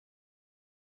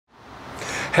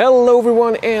Hello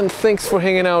everyone, and thanks for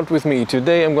hanging out with me.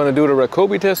 Today I'm going to do the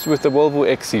Raccoby test with the Volvo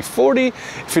XC40.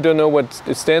 If you don't know what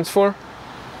it stands for,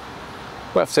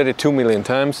 well, I've said it 2 million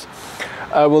times.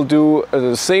 I will do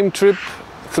the same trip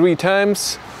 3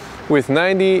 times with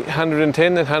 90, 110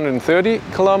 and 130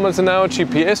 kilometers an hour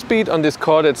GPS speed. On this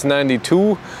car that's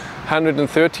 92,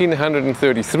 113,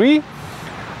 133.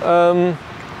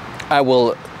 I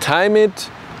will time it,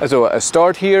 so I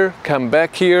start here, come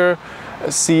back here,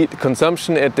 see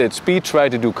consumption at that speed, try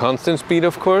to do constant speed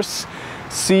of course,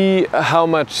 see how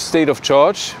much state of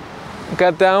charge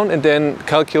got down, and then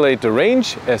calculate the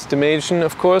range, estimation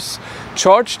of course,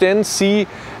 charge, then see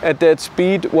at that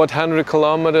speed what 100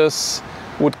 kilometers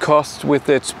would cost with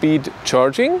that speed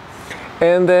charging,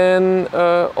 and then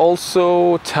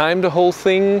also time the whole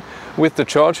thing with the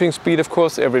charging speed of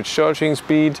course, average charging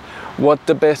speed, what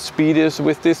the best speed is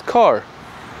with this car.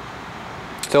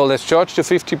 So let's charge to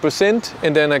 50%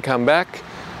 and then I come back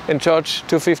and charge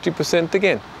to 50%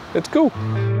 again. Let's go.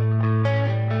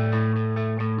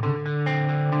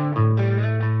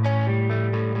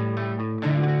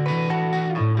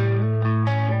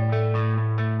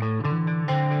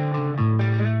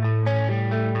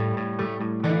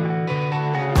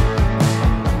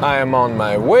 I am on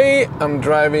my way. I'm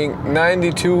driving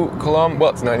 92 kilometers, well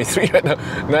it's 93 right now,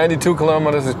 92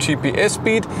 kilometers at GPS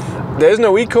speed. There's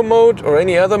no eco mode or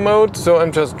any other mode, so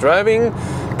I'm just driving.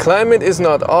 Climate is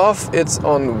not off, it's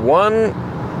on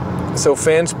 1, so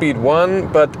fan speed 1,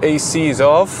 but AC is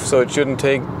off, so it shouldn't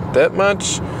take that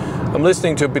much. I'm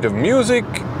listening to a bit of music.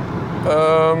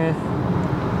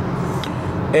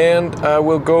 And I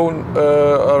will go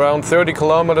around 30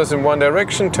 kilometers in one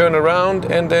direction, turn around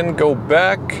and then go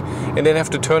back, and then have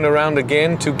to turn around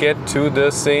again to get to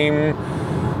the same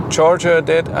charger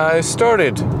that I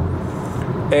started.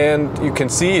 And you can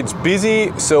see it's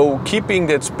busy, so keeping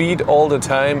that speed all the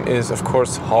time is of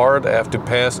course hard. I have to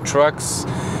pass trucks,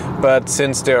 but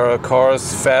since there are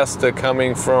cars faster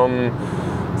coming from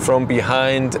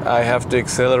behind, I have to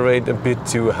accelerate a bit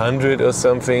to 100 or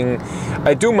something.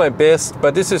 I do my best,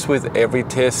 but this is with every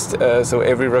test, so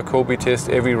every Raccoby test,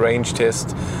 every range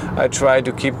test. I try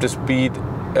to keep the speed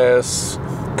as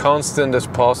constant as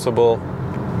possible.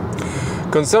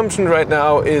 Consumption right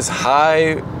now is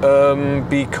high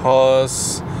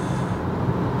because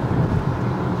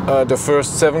the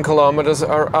first 7 kilometers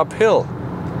are uphill.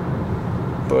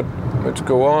 But let's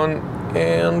go on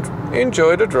and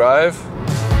enjoy the drive.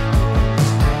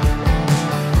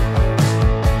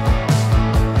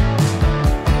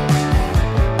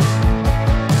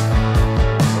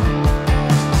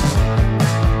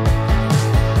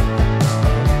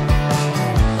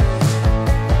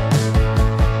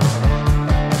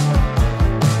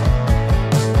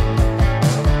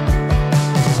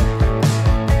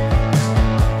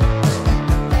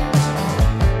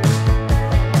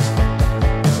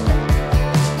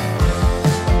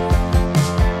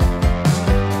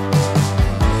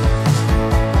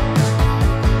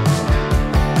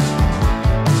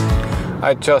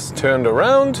 I just turned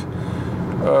around,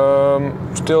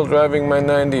 still driving my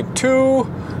 92.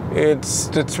 It's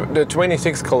the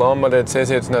 26 kilometer, it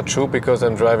says it's not true because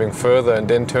I'm driving further and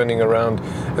then turning around.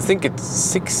 I think it's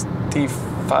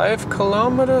 65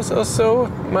 kilometers or so,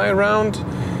 my round.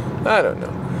 I don't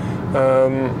know.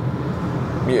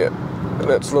 Yeah,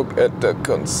 let's look at the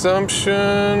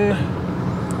consumption.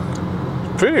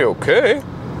 Pretty okay.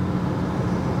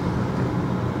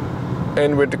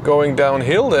 And with going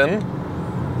downhill then,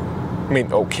 I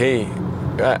mean, okay,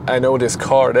 I know this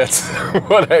car, that's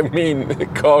what I mean. The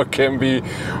car can be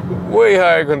way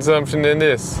higher consumption than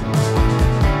this.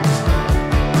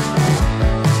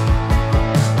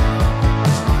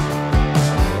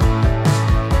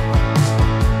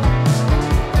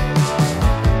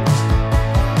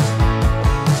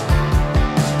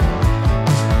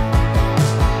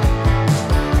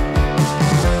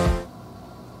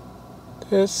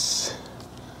 This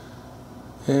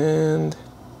and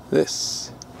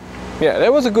this. Yeah,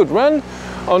 that was a good run.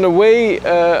 On the way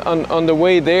on the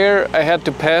way there I had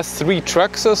to pass 3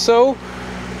 trucks or so,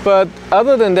 but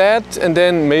other than that, and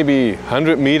then maybe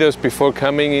 100 meters before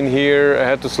coming in here I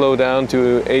had to slow down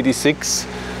to 86,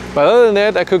 but other than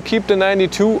that I could keep the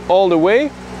 92 all the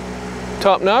way,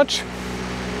 top notch.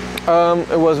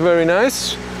 It was very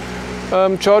nice.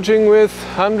 Charging with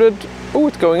 100, oh,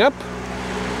 it's going up.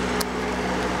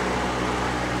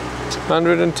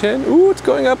 110. Ooh, it's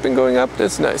going up and going up.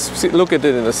 That's nice. See, look at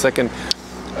it in a second.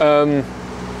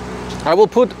 I will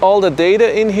put all the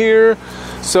data in here,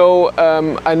 so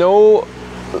I know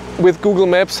with Google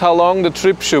Maps how long the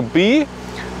trip should be.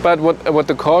 but what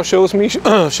the car shows me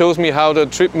shows me how the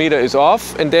trip meter is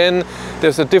off, and then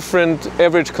there's a different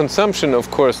average consumption, of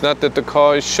course, not that the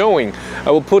car is showing.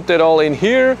 I will put that all in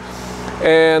here,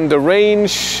 and the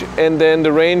range, and then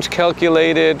the range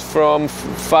calculated from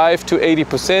 5 to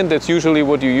 80%. That's usually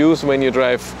what you use when you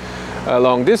drive a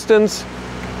long distance.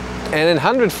 And then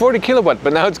 140 kilowatt,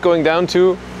 but now it's going down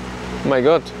to, oh my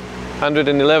God,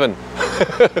 111.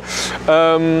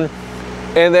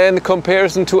 And then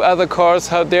comparison to other cars,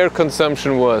 how their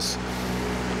consumption was.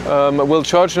 We'll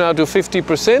charge now to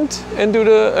 50%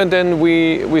 and then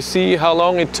we see how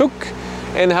long it took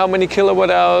and how many kilowatt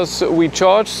hours we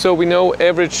charged, so we know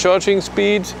average charging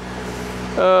speed.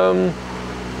 And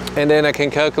then I can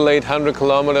calculate 100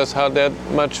 kilometers, how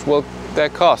much will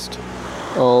that cost.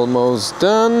 Almost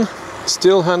done.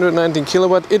 Still 119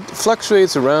 kilowatt. It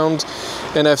fluctuates around,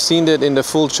 and I've seen that in the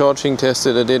full charging test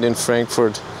that I did in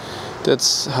Frankfurt.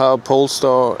 That's how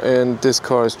Polestar and this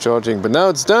car is charging. But now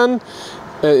it's done.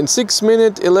 In 6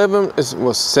 minutes,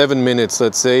 7 minutes,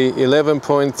 let's say,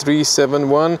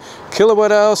 11.371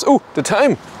 kilowatt hours. Oh, the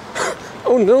time!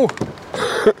 Oh no!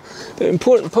 The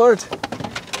important part.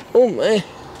 Oh my!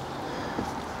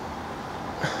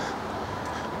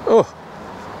 Oh!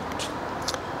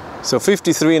 So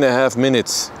 53.5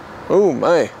 minutes. Oh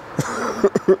my!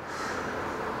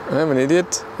 I'm an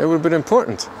idiot. That would have been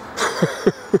important.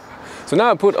 So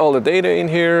now I put all the data in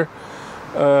here.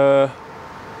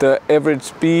 The average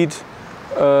speed,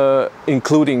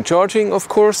 including charging, of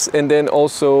course, and then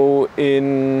also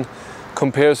in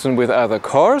comparison with other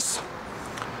cars.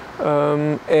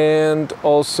 And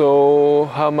also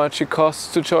how much it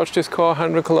costs to charge this car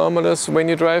 100 kilometers when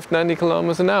you drive 90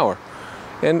 kilometers an hour.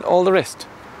 And all the rest.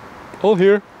 All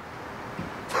here.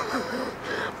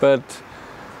 But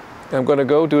I'm gonna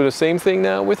go do the same thing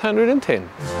now with 110.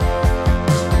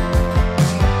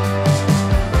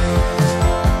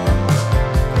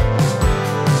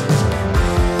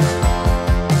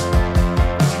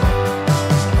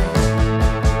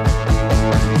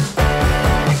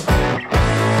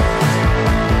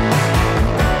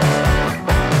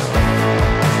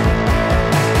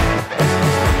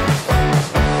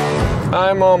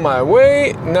 I'm on my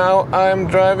way. Now I'm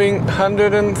driving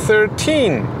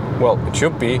 113. Well, it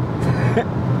should be.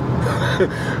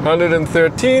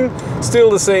 113. Still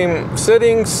the same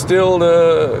settings. Still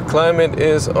the climate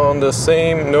is on the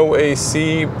same. No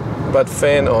AC, but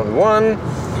fan on 1.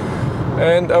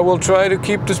 And I will try to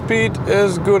keep the speed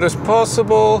as good as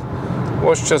possible.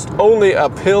 Was just only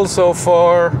uphill so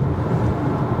far.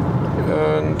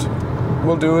 And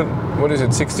we'll do it, what is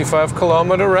it, 65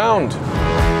 kilometer round.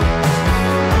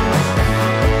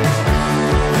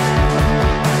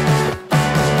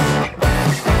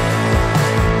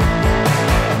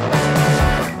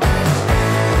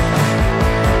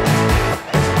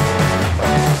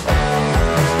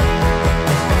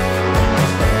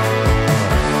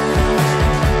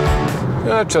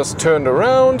 I just turned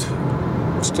around,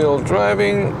 still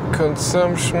driving.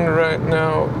 Consumption right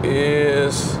now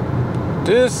is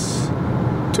this,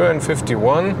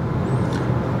 251,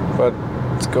 but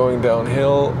it's going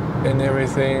downhill and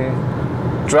everything.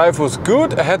 Drive was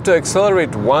good. I had to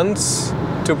accelerate once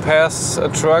to pass a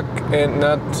truck and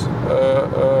not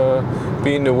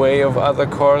be in the way of other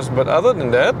cars, but other than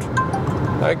that,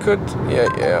 I could,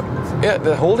 yeah,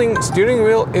 the holding steering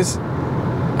wheel is,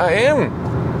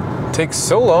 takes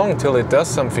so long till it does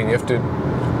something. You have to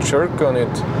jerk on it.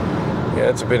 Yeah,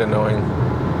 it's a bit annoying.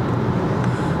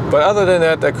 But other than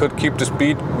that, I could keep the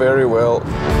speed very well.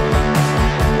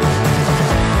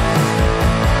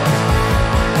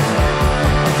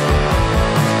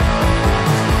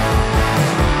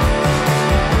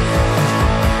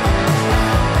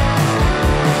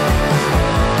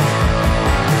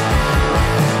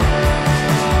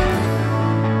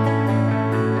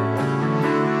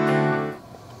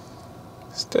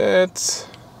 Stats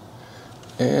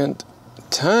and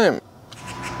time.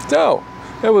 So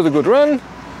that was a good run.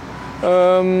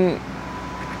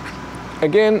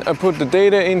 Again, I put the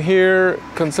data in here,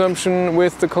 consumption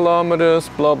with the kilometers,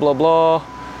 blah blah blah.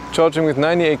 Charging with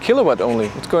 98 kilowatt only.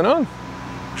 What's going on?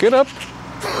 Get up.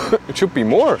 It should be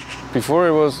more. Before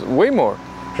it was way more.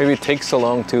 Maybe it takes so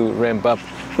long to ramp up.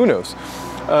 Who knows?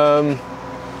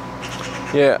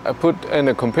 Yeah, I put in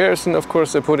a comparison, of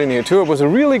course, I put in here too. It was a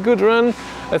really good run.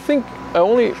 I think I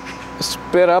only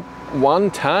sped up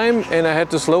one time and I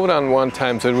had to slow down one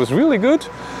time, so it was really good.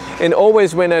 And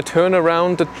always when I turn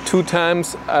around the 2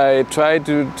 times, I try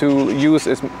to use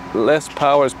as less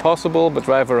power as possible, but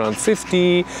drive around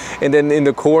 50. And then in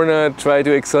the corner, try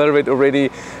to accelerate already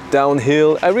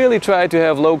downhill. I really try to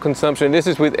have low consumption. This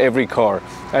is with every car.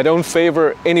 I don't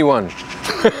favor anyone,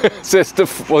 says the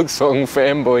Volkswagen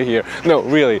fanboy here. No,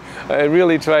 really, I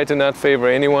really try to not favor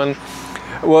anyone.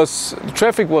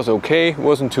 Traffic was okay,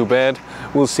 wasn't too bad.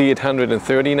 We'll see it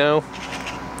 130 now.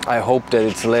 I hope that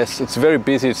it's less. It's very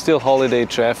busy. It's still holiday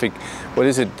traffic. What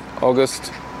is it?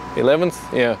 August 11th?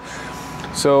 Yeah.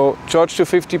 So charge to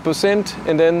 50%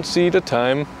 and then see the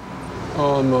time.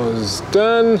 Almost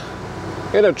done.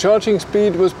 Yeah, the charging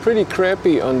speed was pretty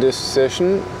crappy on this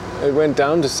session. It went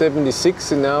down to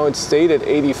 76 and now it stayed at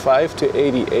 85 to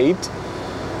 88.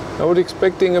 I was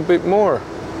expecting a bit more.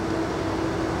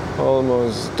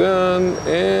 Almost done,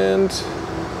 and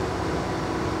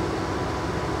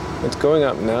it's going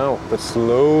up now, but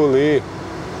slowly.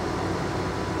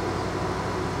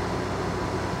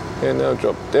 And now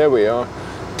drop. There we are.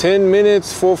 10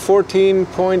 minutes for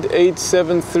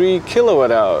 14.873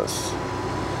 kilowatt hours.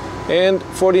 And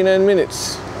 49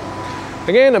 minutes.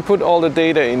 Again, I put all the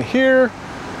data in here,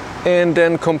 and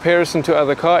then comparison to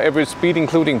other car, average speed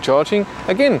including charging.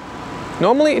 Again,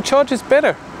 normally it charges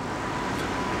better.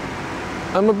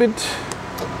 I'm a bit,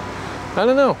 I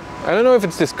don't know. I don't know if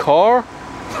it's this car.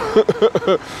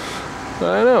 I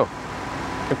don't know.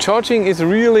 The charging is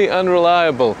really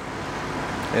unreliable.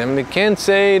 And we can't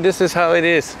say this is how it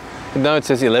is. And now it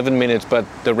says 11 minutes, but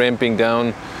the ramping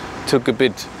down took a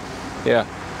bit, yeah.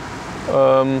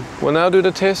 We'll now do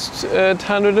the test at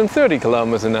 130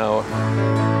 kilometers an hour.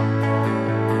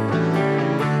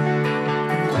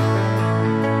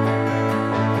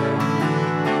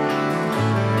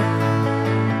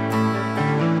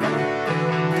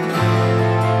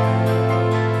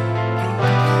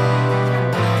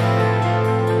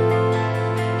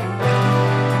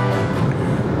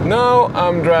 Now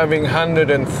I'm driving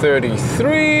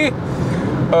 133.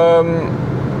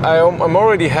 I'm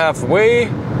already halfway,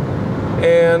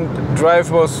 and drive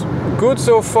was good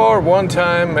so far. One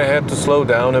time I had to slow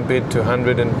down a bit to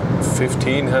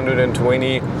 115,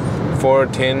 120 for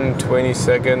 10, 20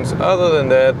 seconds. Other than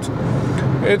that,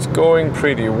 it's going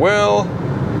pretty well.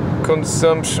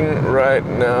 Consumption right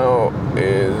now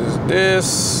is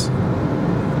this.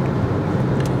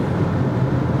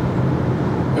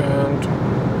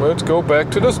 Let's go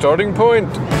back to the starting point.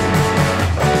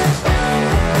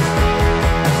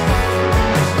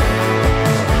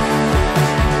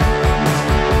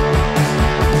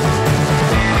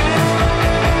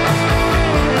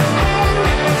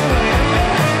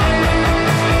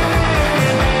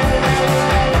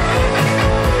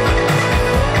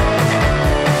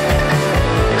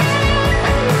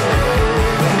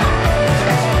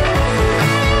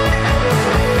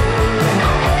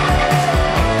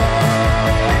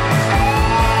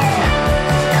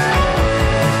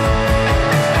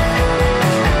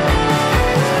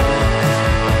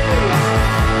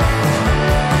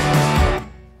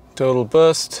 Total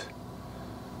bust,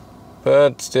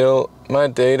 but still my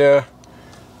data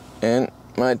and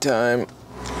my time.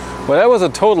 Well, that was a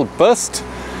total bust.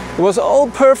 It was all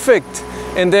perfect.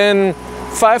 And then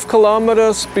 5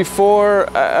 kilometers before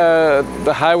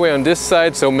the highway on this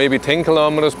side, so maybe 10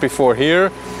 kilometers before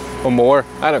here or more,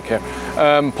 I don't care.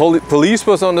 Police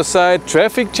was on the side,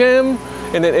 traffic jam,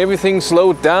 and then everything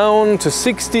slowed down to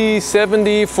 60,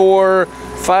 70 for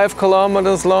 5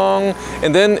 kilometers long,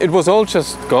 and then it was all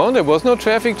just gone. There was no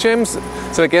traffic jams,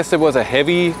 so I guess there was a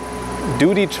heavy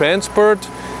duty transport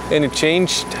and it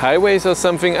changed highways or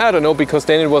something. I don't know, because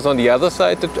then it was on the other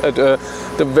side, a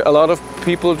lot of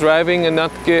people driving and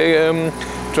not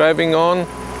driving on,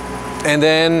 and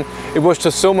then it was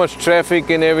just so much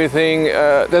traffic and everything.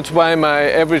 That's why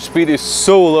my average speed is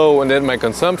so low, and then my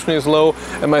consumption is low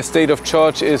and my state of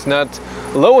charge is not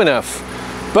low enough.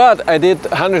 But I did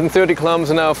 130 kilometers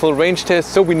an hour full range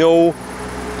test, so we know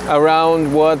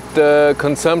around what the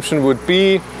consumption would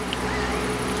be.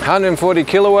 140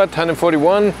 kilowatt,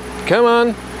 141, come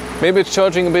on. Maybe it's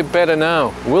charging a bit better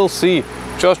now. We'll see.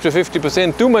 Charge to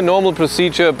 50%, do my normal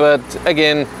procedure, but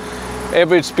again,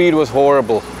 average speed was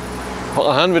horrible.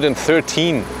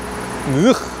 113.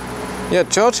 Ugh. Yeah,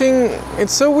 charging,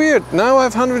 it's so weird. Now I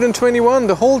have 121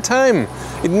 the whole time.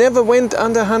 It never went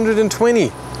under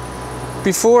 120.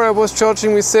 Before I was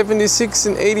charging with 76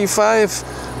 and 85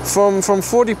 from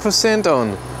 40%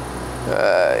 on.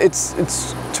 It's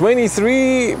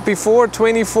 23 before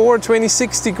 24,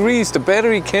 26 degrees. The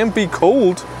battery can't be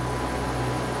cold.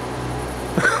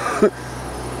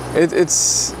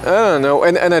 It's, I don't know.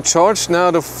 And I charged now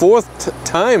the 4th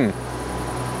time.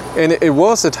 And it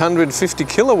was at 150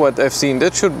 kilowatt I've seen.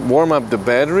 That should warm up the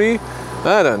battery.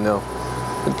 I don't know.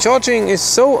 The charging is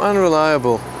so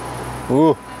unreliable.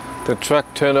 Ooh, the truck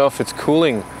turned off its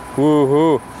cooling.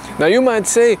 Woohoo. Now you might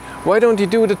say, why don't you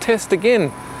do the test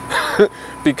again?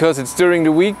 Because it's during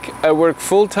the week. I work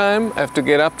full time. I have to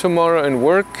get up tomorrow and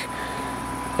work.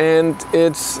 And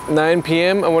it's 9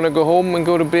 p.m. I want to go home and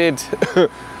go to bed.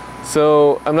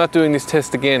 So I'm not doing this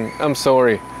test again. I'm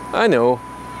sorry. I know.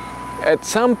 At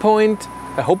some point,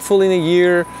 hopefully in a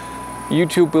year,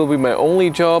 YouTube will be my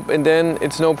only job, and then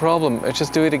it's no problem. I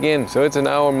just do it again. So it's an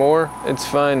hour more, it's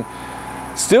fine.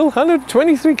 Still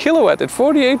 123 kilowatt at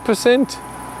 48%.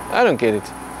 I don't get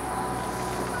it.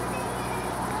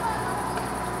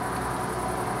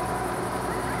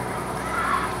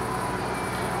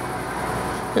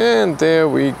 And there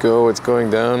we go, it's going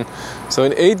down. So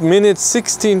in 8 minutes,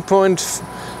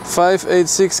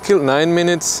 16.586 kilo, 9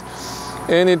 minutes.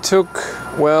 And it took,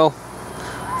 well,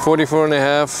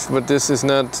 44.5, but this is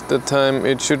not the time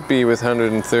it should be with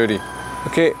 130.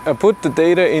 Okay, I put the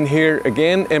data in here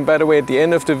again, and by the way, at the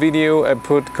end of the video I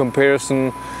put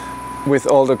comparison with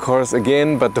all the cars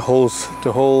again, but the whole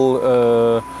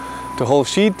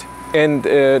sheet, and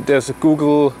there's a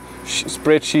Google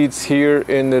spreadsheets here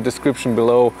in the description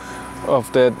below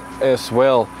of that as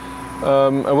well.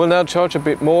 I will now charge a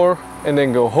bit more and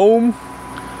then go home.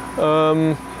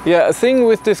 Yeah, a thing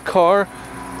with this car,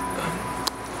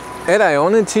 at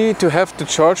Ionity, to have the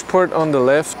charge port on the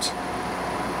left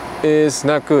is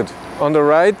not good. On the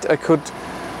right, I could,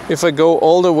 if I go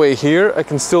all the way here, I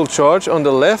can still charge. On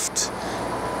the left,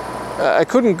 I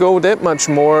couldn't go that much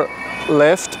more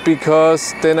left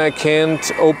because then I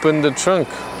can't open the trunk.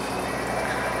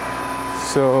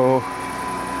 So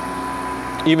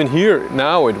even here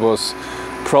now it was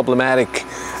problematic.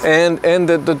 And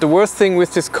the worst thing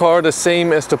with this car, the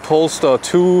same as the Polestar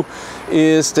 2,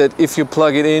 is that if you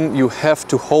plug it in, you have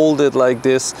to hold it like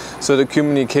this so the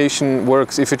communication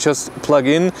works. If you just plug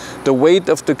in, the weight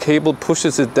of the cable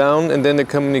pushes it down, and then the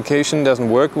communication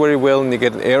doesn't work very well and you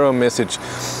get an error message.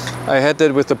 I had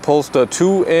that with the Polestar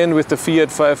 2 and with the Fiat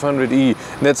 500e.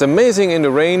 And that's amazing in the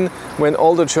rain when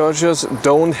all the chargers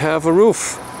don't have a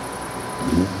roof.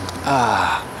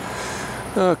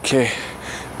 Okay.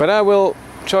 But I will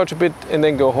charge a bit and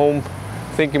then go home.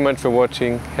 Thank you much for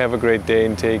watching. Have a great day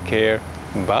and take care.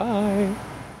 Bye.